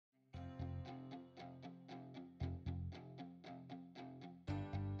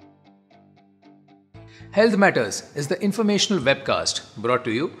Health Matters is the informational webcast brought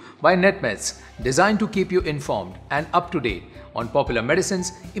to you by Netmeds, designed to keep you informed and up to date on popular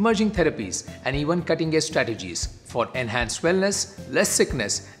medicines, emerging therapies, and even cutting-edge strategies for enhanced wellness, less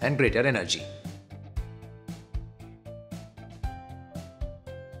sickness, and greater energy.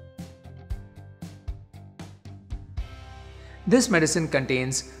 This medicine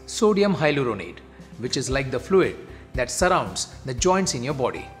contains sodium hyaluronate, which is like the fluid that surrounds the joints in your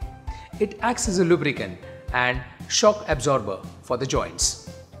body. It acts as a lubricant and shock absorber for the joints.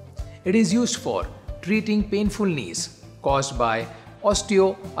 It is used for treating painful knees caused by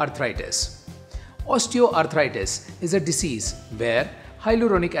osteoarthritis. Osteoarthritis is a disease where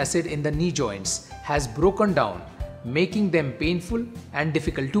hyaluronic acid in the knee joints has broken down, making them painful and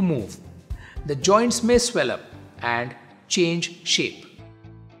difficult to move. The joints may swell up and change shape.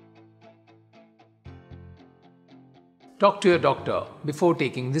 Talk to your doctor before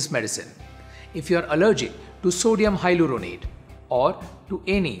taking this medicine. If you are allergic to sodium hyaluronate or to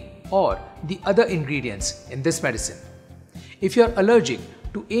any or the other ingredients in this medicine. If you are allergic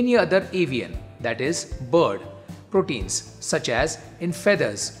to any other avian, that is bird, proteins such as in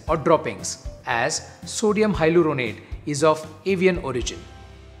feathers or droppings, as sodium hyaluronate is of avian origin.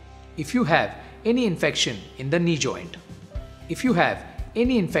 If you have any infection in the knee joint. If you have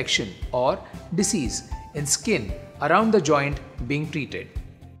any infection or disease in skin around the joint being treated.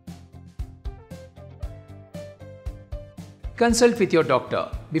 Consult with your doctor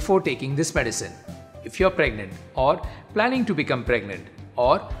before taking this medicine if you are pregnant or planning to become pregnant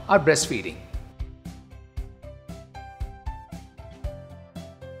or are breastfeeding.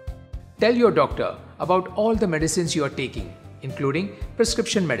 Tell your doctor about all the medicines you are taking, including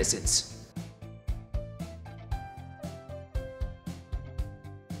prescription medicines.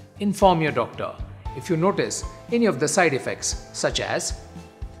 Inform your doctor if you notice any of the side effects such as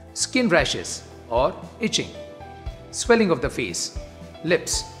skin rashes or itching, swelling of the face,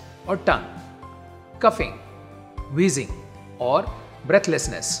 lips or tongue, coughing, wheezing or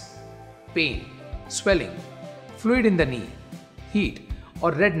breathlessness, pain, swelling, fluid in the knee, heat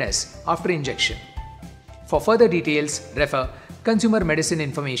or redness after injection. For further details, refer Consumer Medicine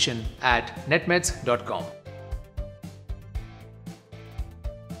Information at Netmeds.com.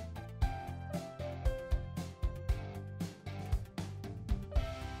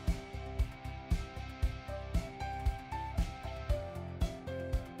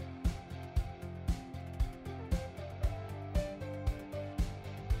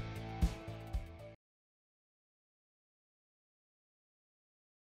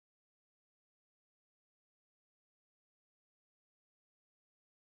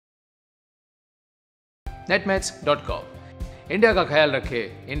 Netmeds.com. India का ख्याल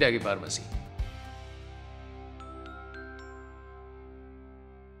रखे, India की pharmacy.